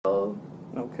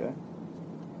Okay.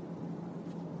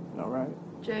 All right.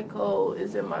 J. Cole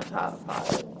is in my top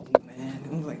 5. Man,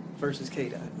 it was like versus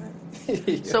K-Dot, man.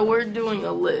 Yeah. So we're doing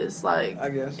a list, like, I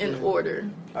guess, in yeah. order.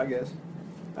 I guess.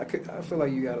 I feel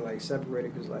like you gotta like separate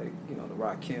it because like the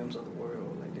Rakims of the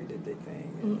world, like they did their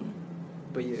thing. Mm.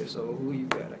 But yeah, so who you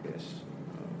got? I guess.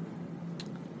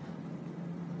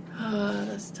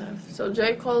 That's tough. So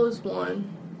J. Cole is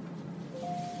 1.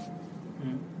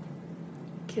 Mm-hmm.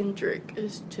 Kendrick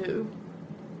is 2.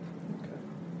 Okay.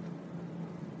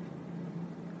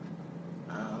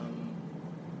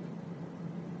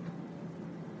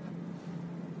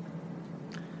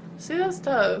 See, that's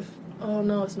tough. Oh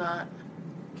no, it's not.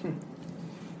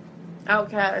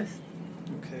 Outkast.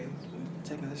 Okay,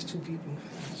 so that's 2 people.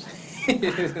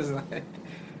 It's like,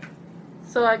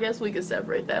 So I guess we could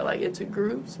separate that like into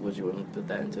groups. Would you want to put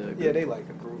that into a group? yeah, they like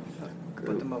a group.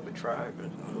 Put them up a tribe.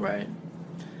 Right.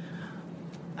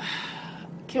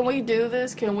 Can we do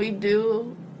this? Can we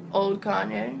do old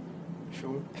Kanye?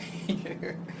 Sure.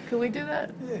 Can we do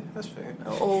that? Yeah, that's fair.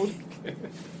 Old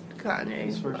Kanye.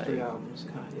 His first like, 3 albums,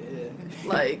 Kanye. Yeah.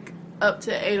 Like up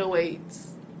to 808s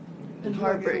and Did you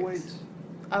Heartbreaks. like 808s?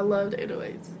 I loved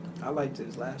 808s. I liked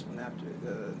his last one after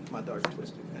My Dark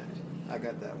Twisted Fantasy. I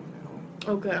got that one at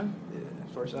home. Okay.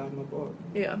 Yeah, first album I bought.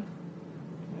 Yeah.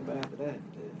 But after that,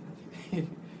 yeah.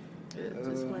 It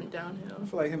just went downhill. I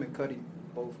feel like him and Cudi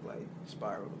both like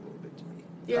spiraled a little bit to me.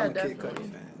 Yeah, I'm a definitely. Kid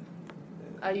Cudi fan.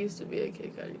 Yeah. I used to be a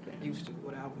Kid Cudi fan. Used to.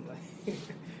 What album like?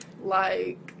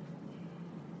 Like,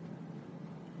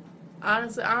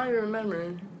 honestly, I don't even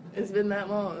remember. It's been that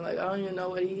long. Like, I don't even know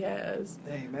what he has.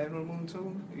 Dang, Man on the Moon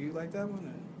 2? You like that one?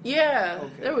 Or? Yeah,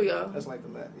 Okay. there we go. That's like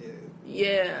the last, yeah.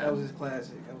 Yeah. That was his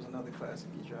classic. That was another classic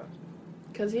he dropped.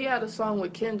 Because he had a song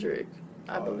with Kendrick,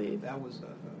 I believe. That was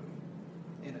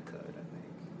In a Cut,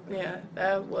 I think. Yeah,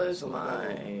 that was Solo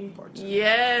my... Part 2.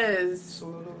 Yes.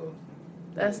 Solo.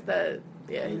 That's Yeah. that,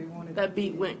 yeah, Really wanted that to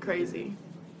beat be- went crazy.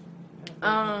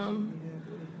 Yeah,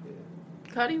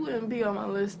 Cudi wouldn't be on my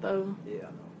list, though. I know.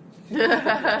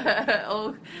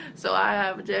 Oh, so I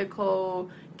have J. Cole,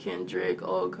 Kendrick,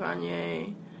 old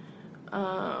Kanye.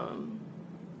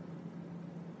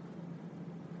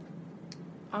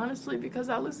 Honestly, because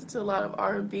I listen to a lot of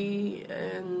R&B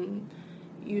and,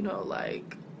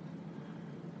 like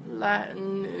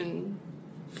Latin and,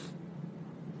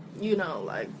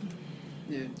 like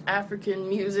Yeah. African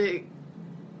music,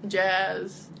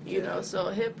 jazz, Yeah. so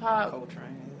hip hop.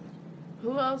 Coltrane.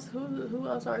 Who else? Who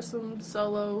else are some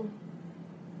solo?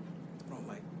 Oh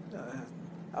my!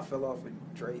 I fell off with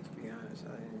Drake. To be honest,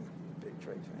 I ain't a big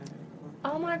Drake fan.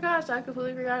 Oh my gosh, I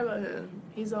completely forgot about him.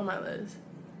 He's on my list.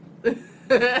 Danny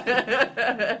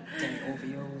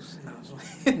OVOs.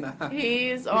 No, nah.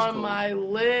 He's on cool. my He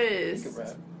list. can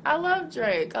rap. I love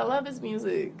Drake. I love his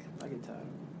music. I get tired.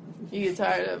 You get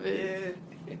tired of it?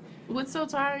 Yeah. What's so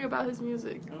tiring about his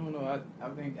music? I don't know. I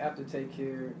think after Take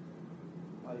Care,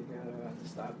 like I have to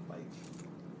stop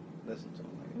listening to him.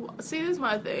 Well, see, this is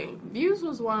my thing. Views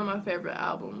was one of my favorite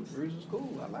albums. Views was cool.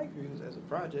 I like Views as a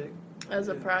project. As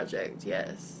a Yeah. project,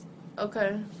 yes.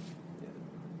 Okay. Yeah,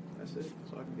 that's it.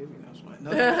 That's all I can give you now.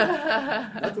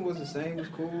 So nothing was the same. It was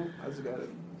cool. I just gotta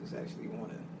actually want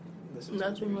to listen.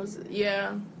 Nothing to was,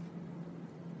 yeah.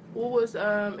 What was,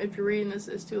 if you're reading this,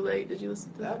 it's too late. Did you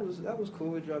listen to that? That was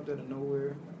cool. It dropped out of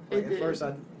nowhere. It Like, at did. first,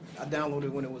 I downloaded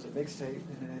it when it was a mixtape,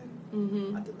 and then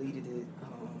Mm-hmm. I deleted it.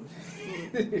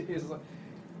 It's like,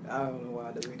 I don't know why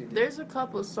I deleted it. There's a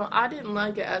couple songs. I didn't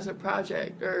like it as a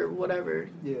project or whatever.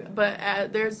 Yeah.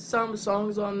 But there's some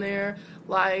songs on there,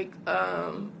 like,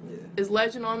 Yeah. is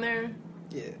Legend on there?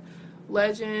 Yeah.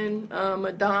 Legend,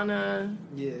 Madonna.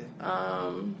 Yeah.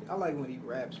 Um, I like when he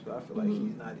raps, but I feel like Mhm.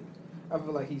 he's not. I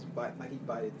feel like he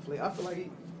bited the flavor. I feel like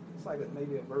it's like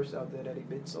maybe a verse out there that he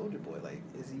bit Soulja Boy. Like,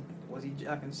 was he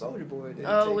jacking Soulja Boy? Did he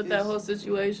oh, take with that his- whole How you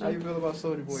situation. feel about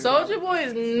Soulja Boy? Soulja Boy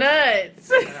is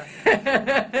nuts.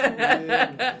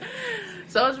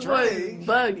 Soulja Boy is Drake.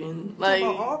 bugging. Like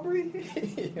Like, Aubrey.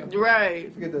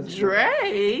 right. Forget that.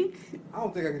 Drake? I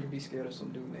don't think I could be scared of some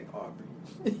dude named Aubrey.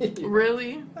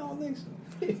 Really? I don't think so.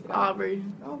 Aubrey.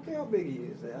 I don't care how big he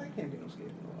is. I can't be no scared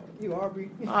of Aubrey. You Aubrey?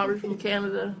 Aubrey from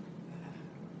Canada.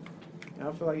 And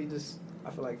I feel like I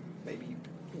feel like maybe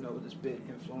this bit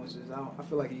influences. I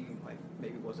feel like he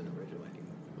maybe wasn't original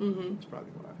anymore. Mm-hmm. That's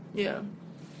probably why. Yeah.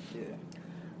 Yeah.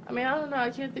 I mean, I don't know. I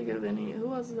can't think of any.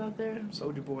 Who else is out there?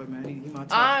 Soulja Boy, man, he my top.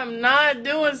 I'm not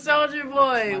doing Soulja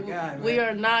Boy. That's my guy, We man.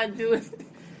 are not doing.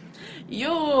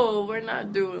 We're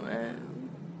not doing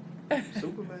that.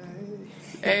 Superman.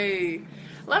 Hey,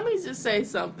 let me just say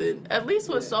something. At least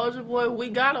with Yeah. Soulja Boy, we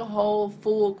got a whole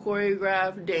full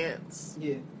choreographed dance.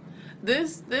 Yeah.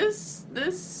 this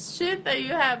shit that you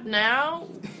have now,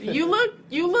 you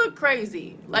look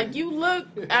crazy. Like, you look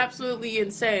absolutely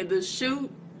insane. That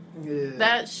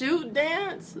shoot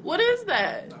dance, what is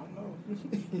that? I don't know.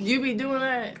 You be doing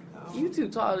that? You too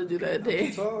tall to do that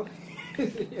dance. Tall.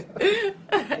 Hey,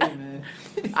 man.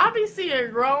 I be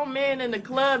seeing grown men in the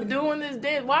club doing this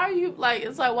dance. Why are you, like,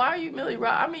 it's like, why are you Millie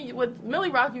Rock? I mean, with Millie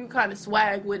Rock, you kind of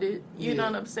swag with it. You know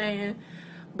what I'm saying?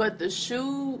 But the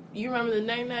shoe, you remember the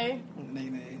Nae Nae? Nae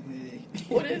Nae.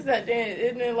 What is that dance?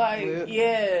 Isn't it like,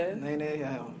 yeah. Nae Nae,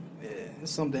 yeah.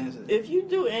 It's some dances. If you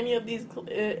do any of these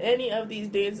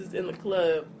dances in the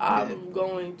club, I'm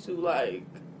going to, like,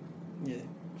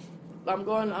 I'm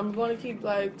going to keep,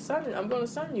 like, I'm going to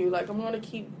sun you. Like, I'm going to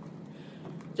keep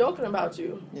joking about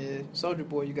you. Yeah, Soulja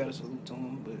Boy, you got to salute to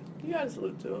him, but you got to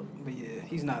salute to him. But yeah,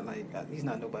 he's not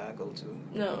nobody I go to.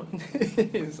 No.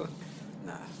 So,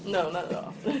 nah. No, not at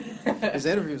all. His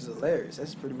interviews are hilarious.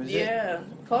 That's pretty much it. Yeah,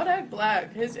 Kodak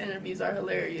Black, his interviews are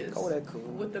hilarious. Kodak cool.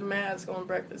 With the mask on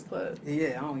Breakfast Club.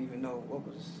 Yeah, I don't even know what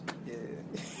was.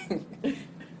 Yeah.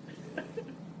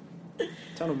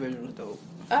 Tunnel Vision was dope.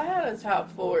 I had a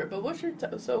top 4, but what's your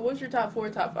top 4,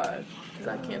 top 5? Because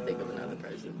I can't think of another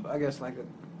person. I guess like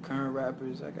current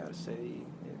rappers, I gotta say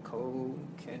Cole,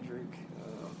 Kendrick.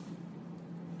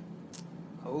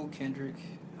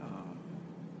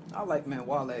 I like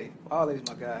Wale. Wale's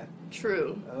my guy.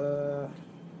 True.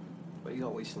 But he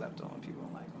always slept on. People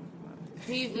don't like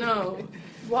him.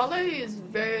 Wale is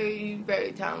very,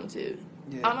 very talented.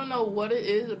 Yeah. I don't know what it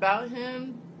is about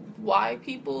him, why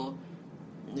people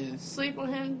sleep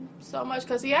on him so much,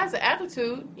 because he has an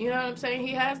attitude, you know what I'm saying?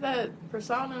 He has that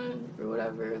persona or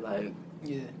whatever, like.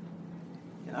 Yeah.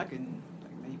 And I can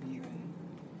maybe even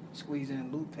squeeze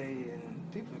in Lupe, and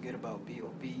people forget about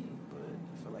B.O.B., but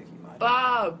I feel like he might.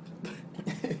 Bob!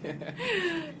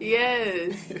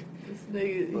 Yes. This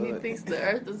nigga, he thinks the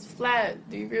earth is flat.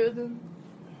 Do you agree with him?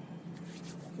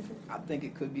 I think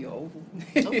it could be oval.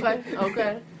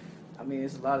 Okay. I mean,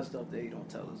 it's a lot of stuff that he don't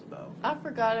tell us about. I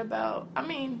forgot about,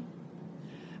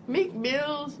 Meek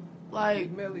Mill's,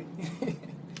 like, Millie.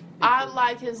 I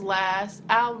like his last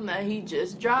album that he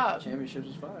just dropped. Championship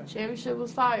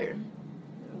was fire.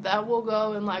 That will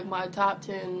go in, like, my top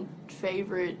 10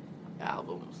 favorite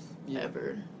albums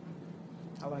ever.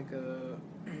 I like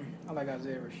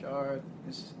Isaiah Rashad.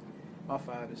 My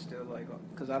 5 is still like,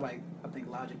 because I think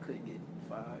Logic could get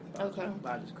 5. Okay.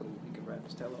 Logic's cool. He can rap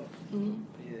his tail off. Mm-hmm.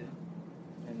 Yeah.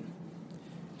 And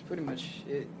it's pretty much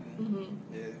it. Mm-hmm.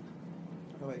 Yeah.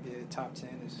 I feel like top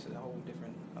 10 is a whole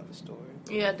different other story.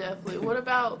 Yeah, definitely. What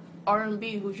about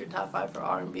R&B? Who's your top 5 for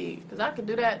R&B? Because I could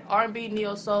do that. R&B,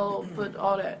 neo soul, put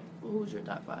all that. Who's your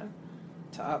top 5?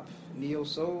 Top neo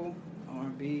soul,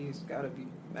 R&B. It's gotta be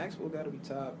Maxwell. Gotta be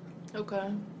top. Okay.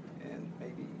 And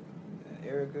maybe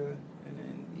Erica, and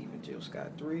then even Jill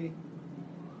Scott 3.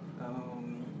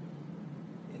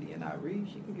 Indiana Irie,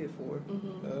 she can get 4.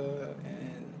 Mm-hmm.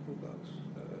 And who else?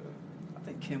 I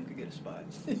think Kim could get a spot.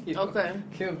 Okay.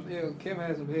 Kim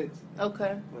has some hits.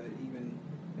 Okay. But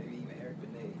maybe even Eric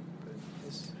Benet. But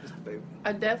it's debatable.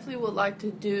 I definitely would like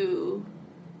to do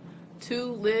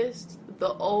 2 lists,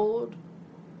 the old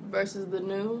versus the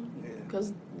new. Yeah.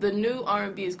 Because the new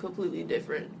R&B is completely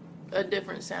different. A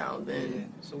different sound than... Yeah.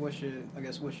 So what's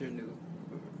your new?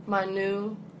 My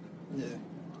new... Yeah.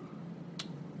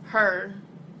 Her.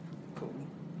 Cool.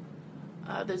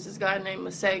 There's this guy named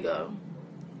Masego.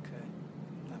 Okay.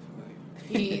 Not familiar.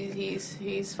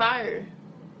 He's fire.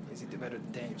 Is he better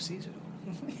than Daniel Caesar?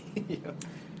 Yeah.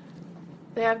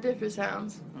 They have different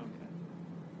sounds. Okay.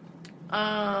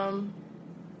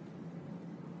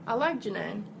 I like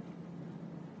Janae.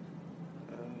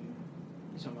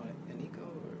 You talking about Aniko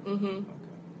or? Mm-hmm.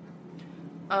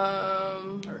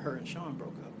 Okay. Her and Sean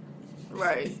broke up.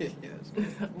 Right. Yes.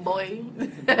 Boy.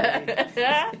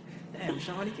 Damn,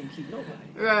 Sean, he can't keep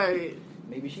nobody. Right.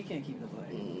 Maybe she can't keep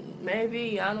nobody.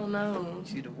 Maybe, I don't know.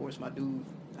 She divorced my dude,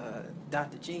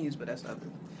 Dr. Genius, but that's other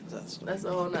story. That's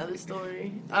a whole nother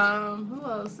story. Who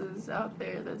else is out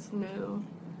there that's new?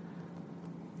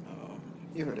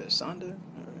 You heard of Sonda?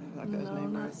 Like No, his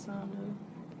name, not right? Sonda.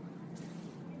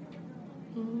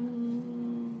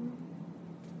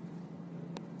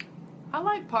 I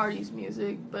like Party's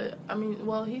music, but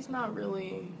he's not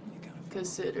really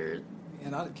considered.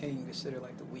 And I can't even consider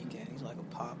like The Weeknd. He's like a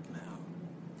pop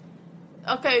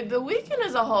now. Okay, The Weeknd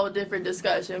is a whole different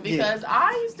discussion because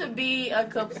I used to be a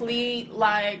complete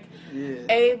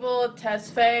Abel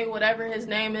Tesfaye, whatever his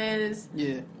name is.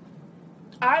 Yeah.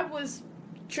 I was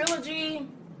Trilogy,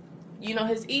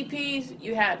 his EPs.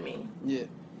 You had me. Yeah.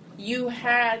 you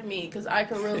had me because I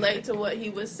could relate to what he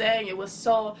was saying. It was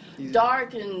so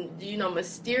dark and, you know,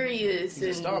 mysterious.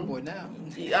 He's a Starboy now.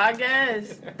 I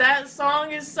guess. That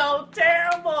song is so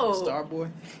terrible. Starboy?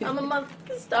 I'm a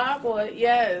motherfucking Starboy.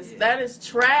 Yes, that is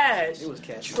trash. It was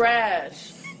catchy.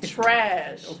 Trash.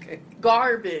 Okay.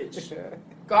 Garbage.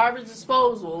 Garbage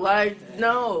disposal. Like,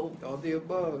 no. All the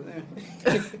above.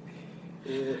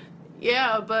 Yeah.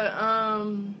 Yeah, but,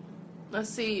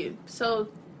 let's see. So,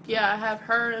 yeah, I have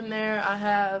her in there. I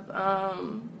have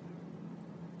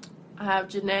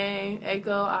Janae,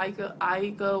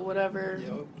 Aiko, whatever.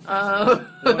 Yep.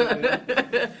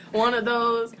 One of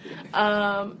those.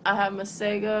 I have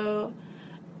Masego.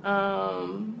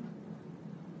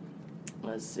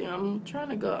 Let's see. I'm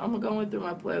going through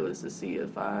my playlist to see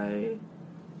if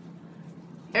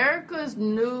Erica's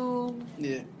new.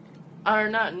 Yeah. Or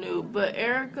not new, but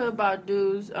Erykah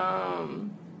Badu's,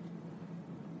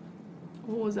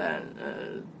 what was that?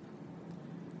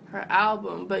 Her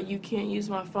album, But You Can't Use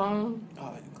My Phone.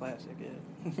 Oh, classic, yeah.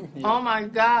 Yeah. Oh my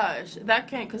gosh. That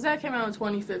came out in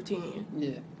 2015.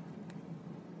 Yeah.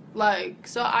 Like,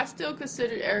 so I still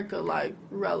consider Erykah, like,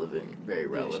 relevant, very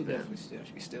relevant. Yeah,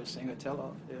 she can still sing her tail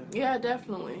off. Yeah,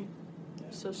 definitely.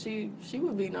 Yeah. So she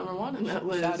would be number one in that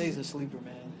list. Sade's a sleeper,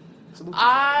 man.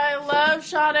 I love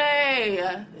Sade.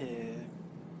 Yeah.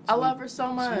 I love her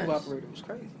so much. Smooth Operator was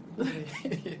crazy.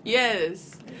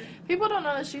 Yes. Yeah. People don't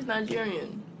know that she's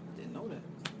Nigerian. Didn't know that.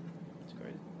 It's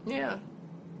crazy. Yeah.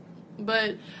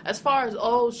 But as far as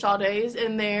old Sade's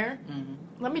in there,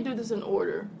 let me do this in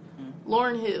order.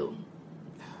 Lauryn Hill.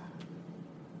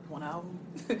 One album?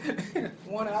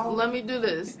 One album? Let me do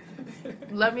this.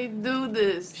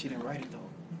 She didn't write it, though.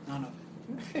 No.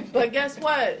 But guess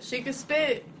what? She can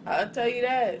spit. I'll tell you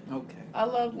that. Okay. I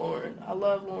love Lauryn. I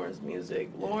love Lauryn's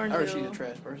music. Lauryn Hill. I heard she's a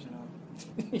trash person.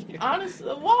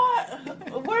 Honestly,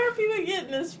 what? Where are people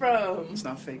getting this from? It's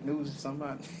not fake news. It's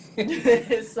somebody.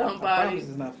 It's somebody. I promise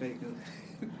it's not fake news.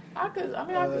 I could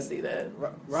see that.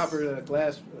 Robert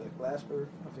Glasper, I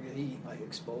forget, he like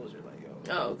exposed her, like, yo.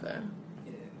 Oh, okay.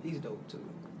 Yeah, he's dope too.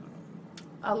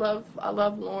 I love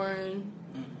Lauryn.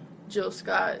 Jill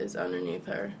Scott is underneath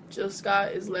her. Jill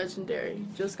Scott is legendary.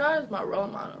 Jill Scott is my role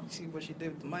model. See what she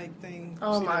did with the mic thing?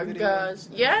 Oh my gosh.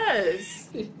 Yes.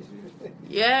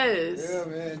 Yes. Yeah,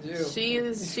 man, Jill.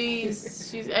 She's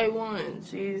A1.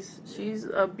 She's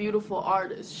a beautiful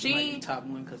artist. She might be top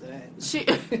one because of that.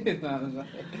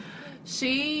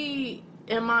 She,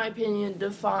 in my opinion,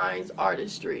 defines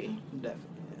artistry. Definitely.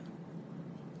 Yeah.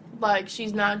 Like,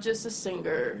 she's not just a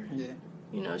singer. Yeah.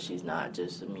 You know, she's not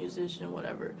just a musician,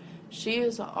 whatever. She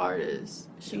is an artist.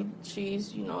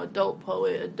 She's, you know, a dope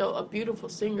poet, a beautiful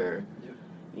singer. Yep.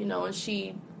 You know, and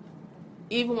she,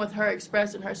 even with her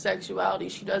expressing her sexuality,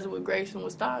 she does it with grace and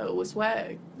with style, with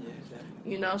swag. Yeah,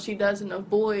 exactly. You know, she doesn't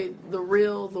avoid the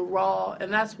real, the raw, and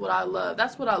that's what I love.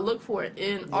 That's what I look for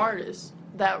in artists,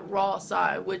 that raw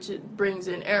side, which it brings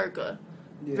in Erykah.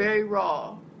 Yeah. Very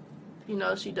raw. You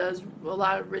know, she does a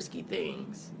lot of risky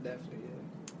things. Definitely,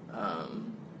 yeah.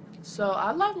 So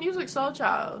I love Musiq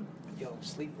Soulchild. Yo,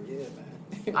 sleeper, yeah,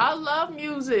 man. I love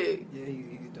music. Yeah,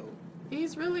 he's dope.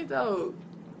 He's really dope.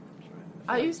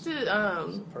 I used to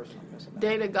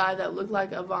date a guy that looked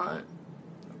like Avant.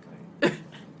 Okay.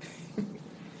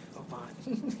 Avant.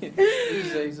 You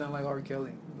say he sound like R.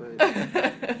 Kelly, but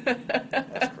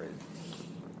that's crazy.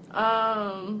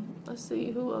 Let's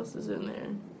see, who else is in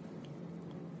there?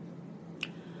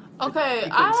 Okay,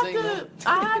 I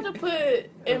had to put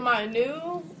in my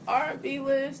new R&B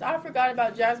list. I forgot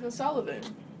about Jasmine Sullivan.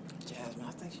 Jasmine,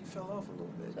 I think she fell off a little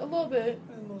bit. A little bit.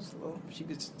 A little slow. She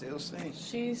could still sing.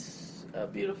 She's a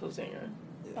beautiful singer.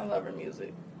 Yeah. I love her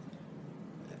music.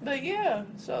 But yeah,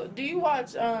 so do you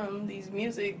watch these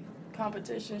music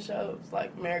competition shows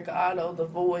like American Idol, The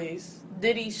Voice,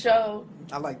 Diddy's show?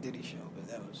 I like Diddy's show, but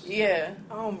that was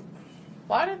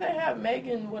Why did they have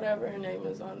Megan, whatever her name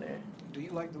is, on there? Do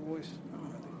you like The Voice? I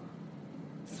don't really.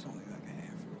 It's only like a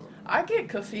handful. I get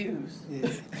confused. Yeah.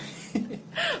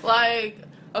 Like,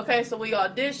 okay, so we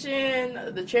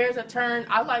audition, the chairs are turned.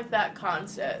 I like that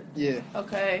concept. Yeah.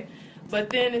 Okay. But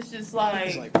then it's just like...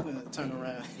 It's like, turn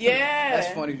around. Yeah.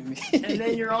 That's funny to me. And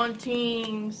then you're on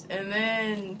teams, and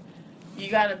then you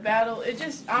got to battle. It's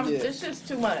just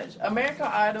too much. American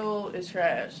Idol is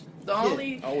trash. The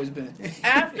only... always been.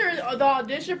 After the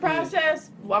audition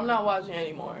process, I'm not watching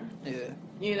anymore. Yeah.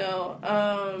 You know,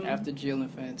 after Jill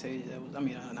and Fantasia, that was,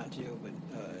 not Jill, but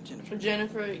Jennifer.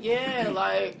 Jennifer, yeah,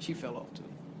 like... She fell off, too.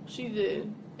 She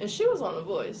did. And she was on The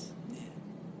Voice.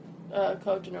 Yeah.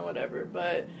 Coaching or whatever.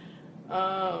 But,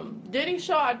 Diddy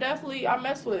show, I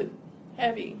mess with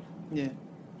heavy. Yeah.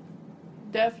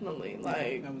 Definitely.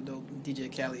 Like, that was dope. DJ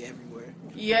Khaled everywhere.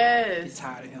 Yes. Get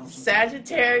tired of him.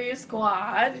 Sagittarius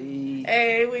squad.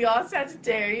 Hey, we all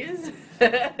Sagittarius.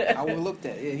 I overlooked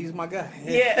that. Yeah, he's my guy.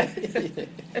 Yeah.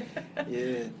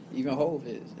 Yeah. Even Hov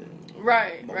is.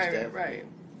 Right.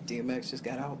 DMX just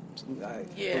got out. So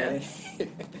yeah.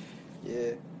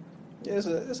 Yeah. Yeah,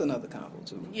 it's another combo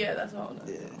too. Yeah, that's all.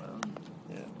 Yeah.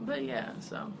 But yeah,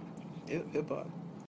 so. Hip hop.